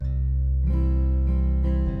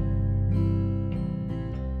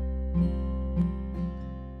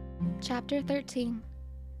Chapter 13.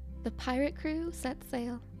 The pirate crew set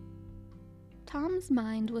sail. Tom's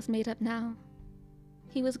mind was made up now.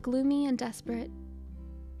 He was gloomy and desperate.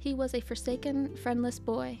 He was a forsaken, friendless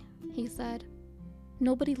boy, he said.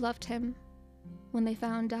 Nobody loved him. When they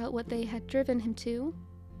found out what they had driven him to,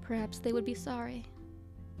 perhaps they would be sorry.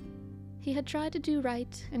 He had tried to do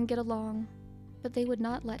right and get along, but they would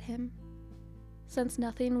not let him. Since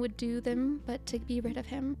nothing would do them but to be rid of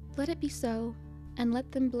him, let it be so, and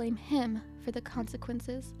let them blame him for the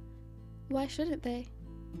consequences. Why shouldn't they?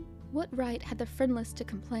 What right had the friendless to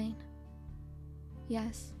complain?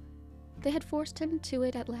 Yes, they had forced him to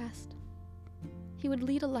it at last. He would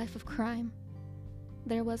lead a life of crime.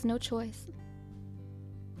 There was no choice.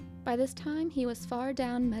 By this time he was far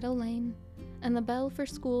down Meadow Lane, and the bell for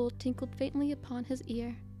school tinkled faintly upon his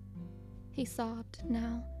ear. He sobbed,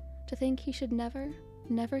 now, to think he should never,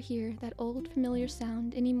 never hear that old familiar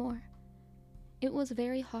sound any more. It was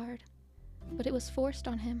very hard, but it was forced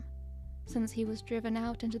on him. Since he was driven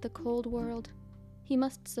out into the cold world, he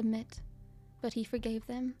must submit, but he forgave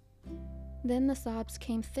them. Then the sobs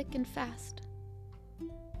came thick and fast.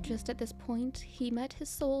 Just at this point, he met his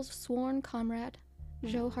soul's sworn comrade,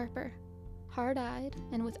 Joe Harper, hard-eyed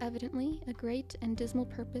and with evidently a great and dismal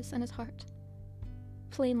purpose in his heart.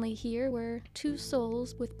 Plainly here were two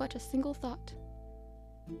souls with but a single thought.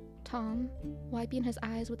 Tom, wiping his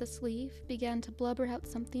eyes with a sleeve, began to blubber out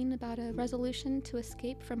something about a resolution to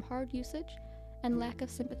escape from hard usage and lack of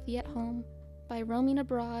sympathy at home by roaming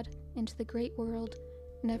abroad into the great world,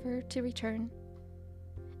 never to return,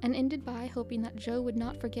 and ended by hoping that Joe would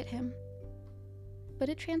not forget him. But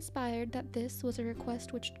it transpired that this was a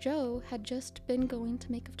request which Joe had just been going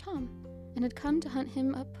to make of Tom, and had come to hunt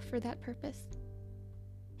him up for that purpose.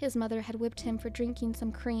 His mother had whipped him for drinking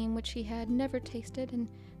some cream which he had never tasted and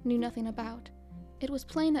knew nothing about. It was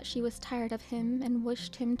plain that she was tired of him and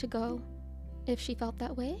wished him to go. If she felt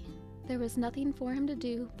that way, there was nothing for him to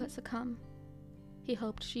do but succumb. He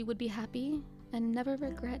hoped she would be happy and never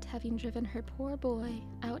regret having driven her poor boy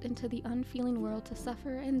out into the unfeeling world to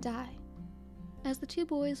suffer and die. As the two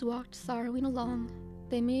boys walked sorrowing along,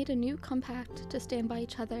 they made a new compact to stand by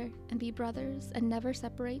each other and be brothers and never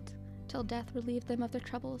separate till death relieved them of their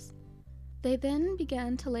troubles. They then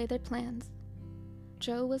began to lay their plans.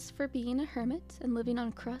 Joe was for being a hermit and living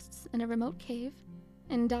on crusts in a remote cave,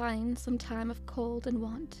 and dying some time of cold and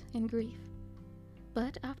want and grief.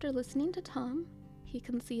 But after listening to Tom, he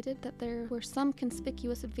conceded that there were some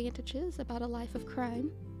conspicuous advantages about a life of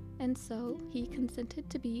crime, and so he consented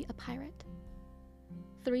to be a pirate.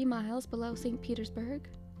 3 miles below St. Petersburg,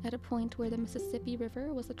 at a point where the Mississippi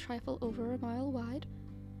River was a trifle over a mile wide,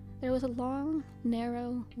 there was a long,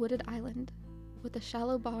 narrow, wooded island, with a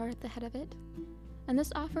shallow bar at the head of it, and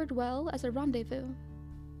this offered well as a rendezvous.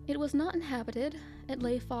 It was not inhabited. It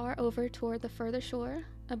lay far over toward the further shore,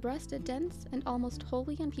 abreast a dense and almost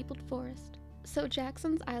wholly unpeopled forest. So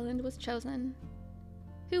Jackson's Island was chosen.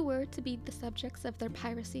 Who were to be the subjects of their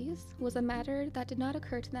piracies was a matter that did not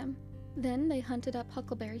occur to them. Then they hunted up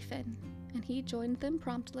Huckleberry Finn, and he joined them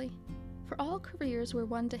promptly, for all careers were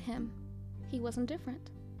one to him. He was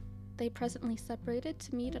indifferent. They presently separated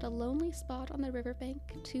to meet at a lonely spot on the riverbank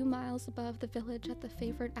 2 miles above the village at the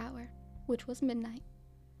favored hour, which was midnight.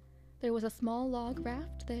 There was a small log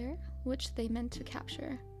raft there, which they meant to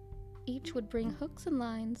capture. Each would bring hooks and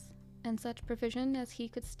lines, and such provision as he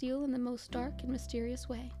could steal in the most dark and mysterious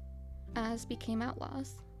way, as became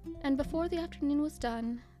outlaws. And before the afternoon was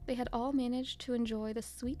done, they had all managed to enjoy the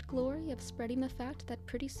sweet glory of spreading the fact that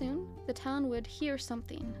pretty soon the town would hear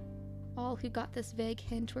something. All who got this vague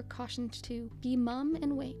hint were cautioned to be mum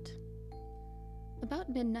and wait. About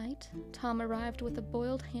midnight, Tom arrived with a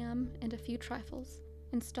boiled ham and a few trifles,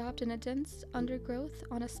 and stopped in a dense undergrowth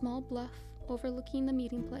on a small bluff overlooking the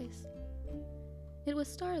meeting place. It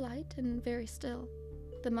was starlight and very still.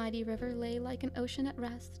 The mighty river lay like an ocean at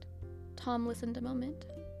rest. Tom listened a moment,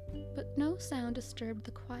 but no sound disturbed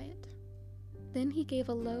the quiet. Then he gave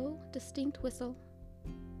a low, distinct whistle.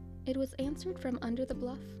 It was answered from under the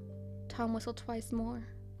bluff. Tom whistled twice more.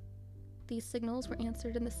 These signals were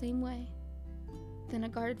answered in the same way. Then a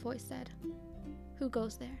guarded voice said, "Who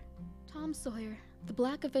goes there?" "Tom Sawyer, the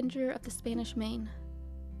Black Avenger of the Spanish Main."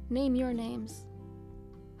 "Name your names."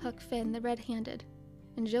 "Huck Finn, the Red-Handed,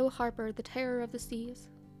 and Joe Harper, the Terror of the Seas."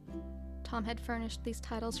 Tom had furnished these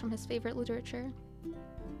titles from his favorite literature.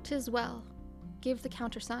 "'Tis well. Give the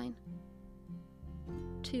countersign."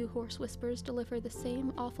 2 hoarse whispers delivered the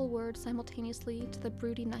same awful word simultaneously to the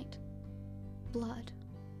broody night. Blood.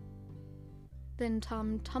 Then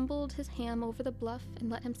Tom tumbled his ham over the bluff and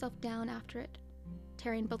let himself down after it,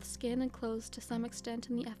 tearing both skin and clothes to some extent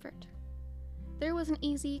in the effort. There was an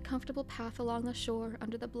easy, comfortable path along the shore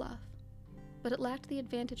under the bluff, but it lacked the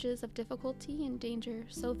advantages of difficulty and danger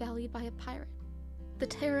so valued by a pirate. The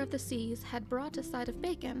terror of the seas had brought a sight of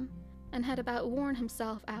bacon, and had about worn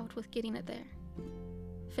himself out with getting it there.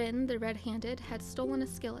 Finn, the red-handed, had stolen a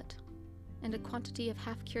skillet, and a quantity of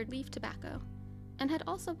half-cured leaf tobacco, and had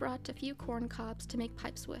also brought a few corn cobs to make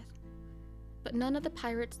pipes with. But none of the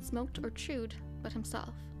pirates smoked or chewed but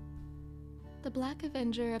himself. The Black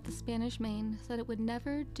Avenger of the Spanish Main said it would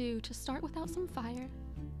never do to start without some fire.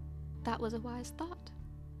 That was a wise thought.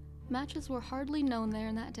 Matches were hardly known there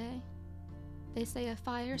in that day. They say a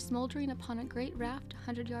fire smoldering upon a great raft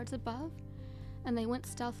 100 yards above, and they went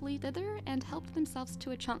stealthily thither and helped themselves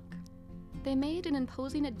to a chunk. They made an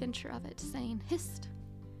imposing adventure of it, saying "hist"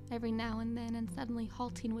 every now and then, and suddenly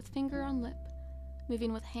halting with finger on lip,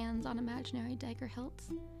 moving with hands on imaginary dagger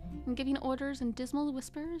hilts, and giving orders in dismal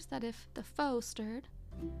whispers that if the foe stirred,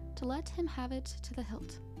 to let him have it to the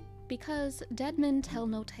hilt, because dead men tell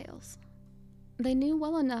no tales. They knew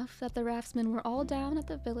well enough that the raftsmen were all down at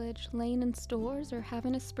the village laying in stores or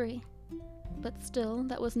having a spree, but still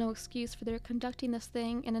that was no excuse for their conducting this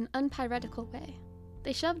thing in an unpiratical way.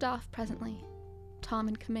 They shoved off presently, Tom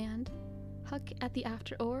in command, Huck at the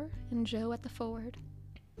after oar, and Joe at the forward.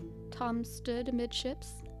 Tom stood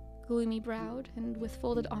amidships, gloomy-browed and with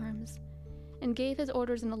folded arms, and gave his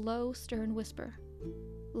orders in a low, stern whisper.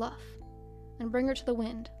 "Luff, and bring her to the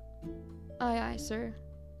wind." "Aye, aye, sir."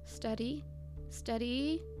 "Steady,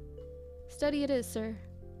 steady." "Steady it is, sir."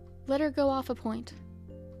 "Let her go off a point."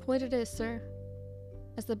 "Point it is, sir."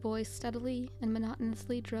 As the boys steadily and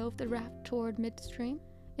monotonously drove the raft toward midstream,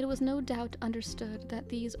 it was no doubt understood that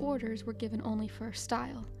these orders were given only for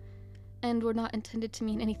style, and were not intended to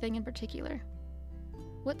mean anything in particular.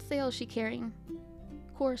 "What sail is she carrying?"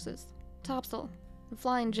 "Courses, topsail, and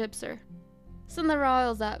flying jib, sir." "Send the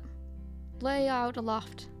royals up. Lay out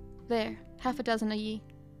aloft. There, half a dozen of ye."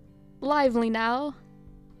 "Lively now!"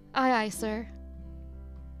 "Aye, aye, sir."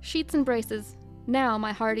 "Sheets and braces. Now,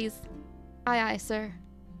 my hearties." "Aye, aye, sir."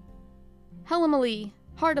 "Helm a lee,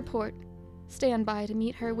 hard a port. Stand by to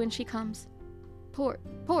meet her when she comes." "Port,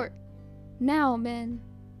 port." "Now, men."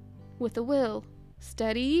 "With a will.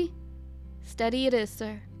 Steady." "Steady it is,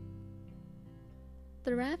 sir."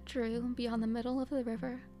 The raft drew beyond the middle of the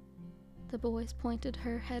river. The boys pointed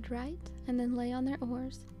her head right, and then lay on their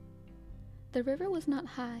oars. The river was not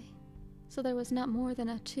high, so there was not more than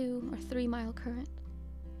a 2 or 3 mile current.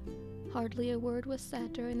 Hardly a word was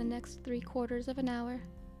said during the next 3/4 of an hour.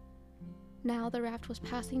 Now the raft was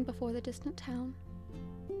passing before the distant town.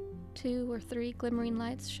 2 or 3 glimmering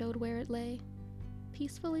lights showed where it lay,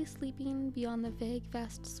 peacefully sleeping beyond the vague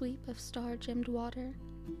vast sweep of star-gemmed water,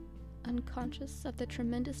 unconscious of the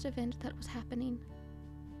tremendous event that was happening.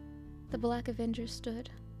 The Black Avenger stood,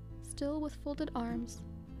 still with folded arms,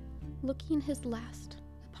 looking his last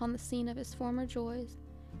upon the scene of his former joys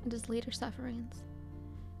and his later sufferings,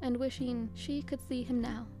 and wishing she could see him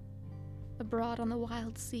now, abroad on the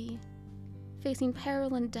wild sea, facing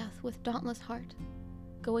peril and death with dauntless heart,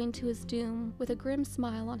 going to his doom with a grim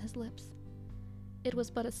smile on his lips. It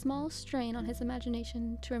was but a small strain on his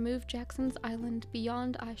imagination to remove Jackson's Island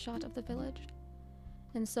beyond eyeshot of the village,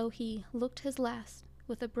 and so he looked his last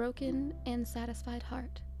with a broken and satisfied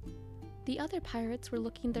heart. The other pirates were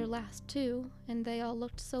looking their last too, and they all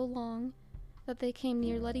looked so long that they came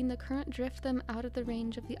near letting the current drift them out of the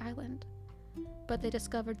range of the island, but they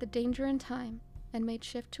discovered the danger in time and made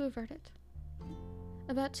shift to avert it.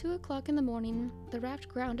 About 2 o'clock in the morning, the raft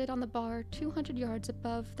grounded on the bar 200 yards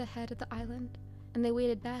above the head of the island, and they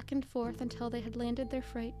waded back and forth until they had landed their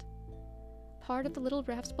freight. Part of the little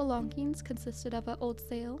raft's belongings consisted of an old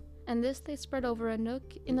sail, and this they spread over a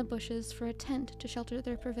nook in the bushes for a tent to shelter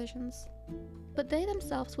their provisions. But they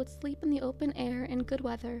themselves would sleep in the open air in good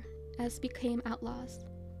weather, as became outlaws.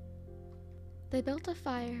 They built a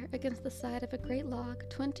fire against the side of a great log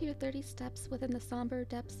 20 or 30 steps within the somber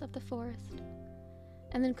depths of the forest,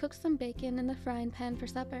 and then cooked some bacon in the frying pan for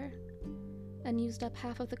supper, and used up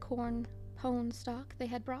half of the corn pone stock they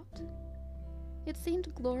had brought. It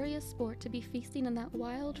seemed glorious sport to be feasting in that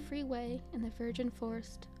wild, free way in the virgin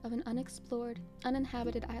forest of an unexplored,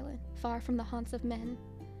 uninhabited island, far from the haunts of men,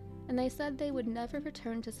 and they said they would never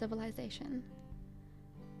return to civilization.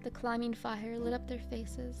 The climbing fire lit up their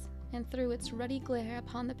faces, and threw its ruddy glare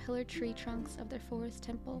upon the pillared tree trunks of their forest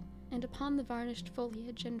temple, and upon the varnished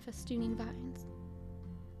foliage and festooning vines.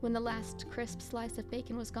 When the last crisp slice of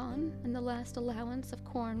bacon was gone, and the last allowance of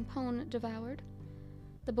corn pone devoured,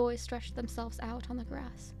 the boys stretched themselves out on the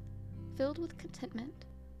grass, filled with contentment.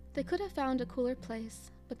 They could have found a cooler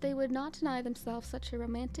place, but they would not deny themselves such a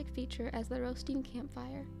romantic feature as the roasting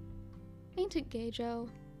campfire. Ain't it gay, Joe?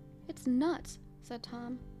 It's nuts, said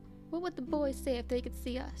Tom. What would the boys say if they could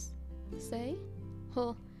see us? Say?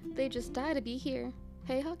 Well, they just die to be here.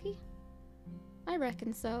 Hey, Hucky? I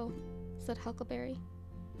reckon so, said Huckleberry.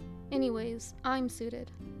 Anyways, I'm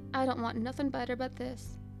suited. I don't want nothing better but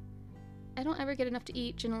this. I don't ever get enough to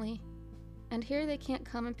eat, generally. And here they can't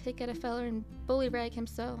come and pick at a feller and bullyrag him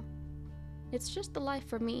so. It's just the life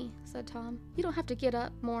for me, said Tom. You don't have to get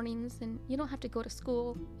up mornings, and you don't have to go to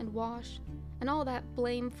school and wash, and all that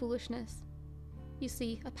blame foolishness. You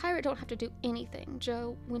see, a pirate don't have to do anything,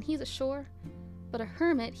 Joe, when he's ashore. But a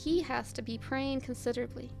hermit, he has to be praying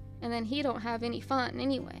considerably, and then he don't have any fun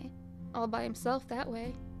anyway, all by himself that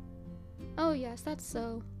way. Oh yes, that's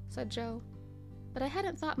so, said Joe. But I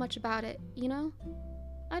hadn't thought much about it, you know?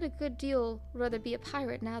 I'd a good deal rather be a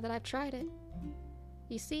pirate now that I've tried it.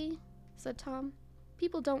 You see, said Tom,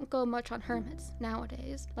 people don't go much on hermits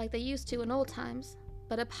nowadays, like they used to in old times,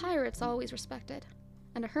 but a pirate's always respected,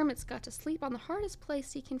 and a hermit's got to sleep on the hardest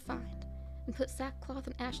place he can find, and put sackcloth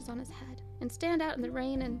and ashes on his head, and stand out in the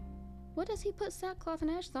rain and— What does he put sackcloth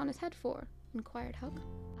and ashes on his head for? Inquired Huck.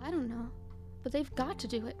 I don't know, but they've got to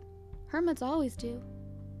do it. Hermits always do.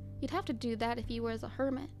 You'd have to do that if you were as a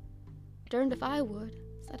hermit. Derned if I would,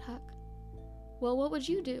 said Huck. Well, what would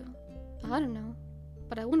you do? I don't know,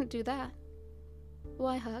 but I wouldn't do that.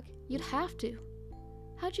 Why, Huck, you'd have to.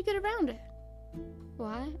 How'd you get around it?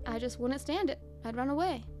 Why, I just wouldn't stand it. I'd run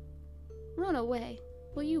away. Run away?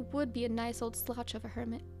 Well, you would be a nice old slouch of a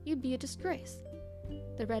hermit. You'd be a disgrace.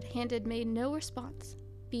 The red-handed made no response,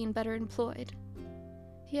 being better employed.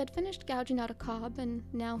 He had finished gouging out a cob, and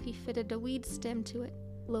now he fitted a weed stem to it,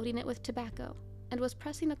 loading it with tobacco, and was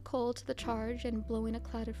pressing a coal to the charge and blowing a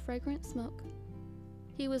cloud of fragrant smoke.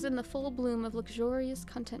 He was in the full bloom of luxurious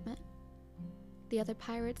contentment. The other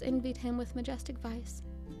pirates envied him with majestic vice,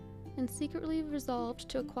 and secretly resolved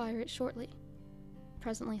to acquire it shortly.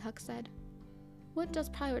 Presently Huck said, "What does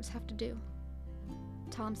pirates have to do?"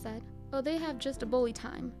 Tom said, "Oh, they have just a bully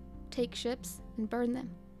time. Take ships and burn them,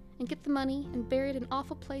 and get the money and bury it in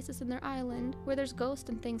awful places in their island where there's ghosts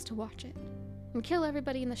and things to watch it, and kill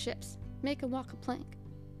everybody in the ships, make 'em walk a plank.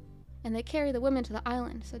 And they carry the women to the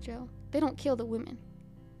island," said Joe. "They don't kill the women."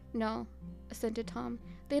 "No," assented Tom,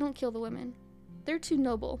 "they don't kill the women. They're too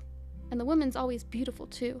noble, and the women's always beautiful,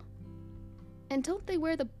 too." "And don't they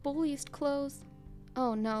wear the bulliest clothes?"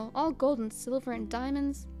 "Oh, no, all gold and silver and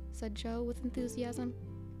diamonds," said Joe with enthusiasm.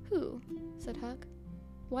 "Who?" said Huck.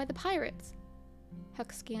 "Why, the pirates."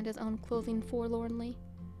 Huck scanned his own clothing forlornly.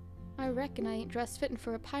 "I reckon I ain't dressed fittin'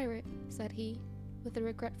 for a pirate," said he, with a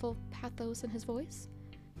regretful pathos in his voice.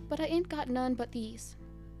 "But I ain't got none but these."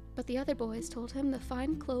 But the other boys told him the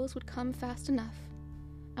fine clothes would come fast enough,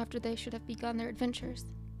 after they should have begun their adventures.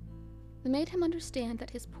 They made him understand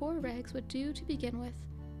that his poor rags would do to begin with,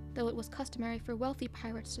 though it was customary for wealthy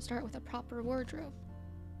pirates to start with a proper wardrobe.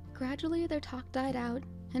 Gradually their talk died out,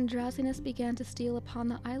 and drowsiness began to steal upon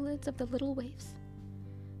the eyelids of the little waifs.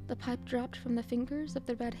 The pipe dropped from the fingers of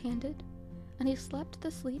the red-handed, and he slept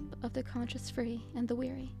the sleep of the conscience-free and the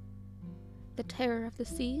weary. The terror of the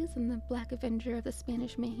seas and the black avenger of the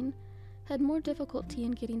Spanish Main had more difficulty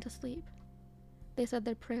in getting to sleep. They said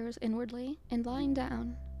their prayers inwardly, and lying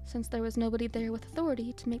down, since there was nobody there with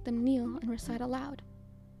authority to make them kneel and recite aloud.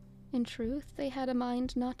 In truth, they had a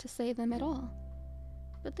mind not to say them at all,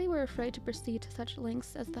 but they were afraid to proceed to such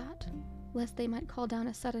lengths as that, lest they might call down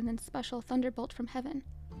a sudden and special thunderbolt from heaven.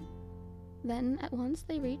 Then at once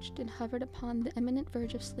they reached and hovered upon the imminent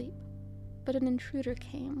verge of sleep. But an intruder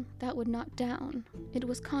came that would not down. It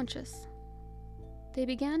was conscious. They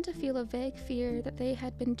began to feel a vague fear that they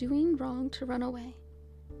had been doing wrong to run away.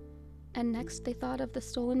 And next they thought of the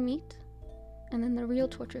stolen meat, and then the real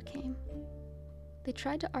torture came. They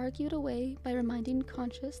tried to argue it away by reminding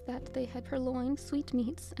Conscious that they had purloined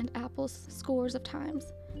sweetmeats and apples scores of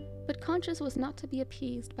times, but Conscious was not to be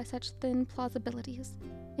appeased by such thin plausibilities.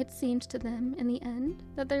 It seemed to them, in the end,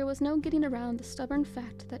 that there was no getting around the stubborn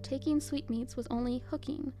fact that taking sweetmeats was only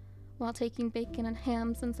hooking, while taking bacon and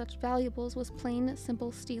hams and such valuables was plain,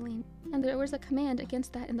 simple stealing, and there was a command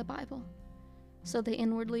against that in the Bible. So they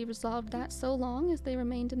inwardly resolved that so long as they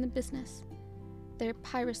remained in the business, their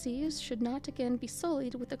piracies should not again be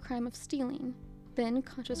sullied with the crime of stealing. Then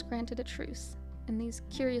Conscious granted a truce, and these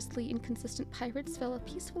curiously inconsistent pirates fell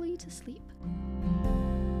peacefully to sleep.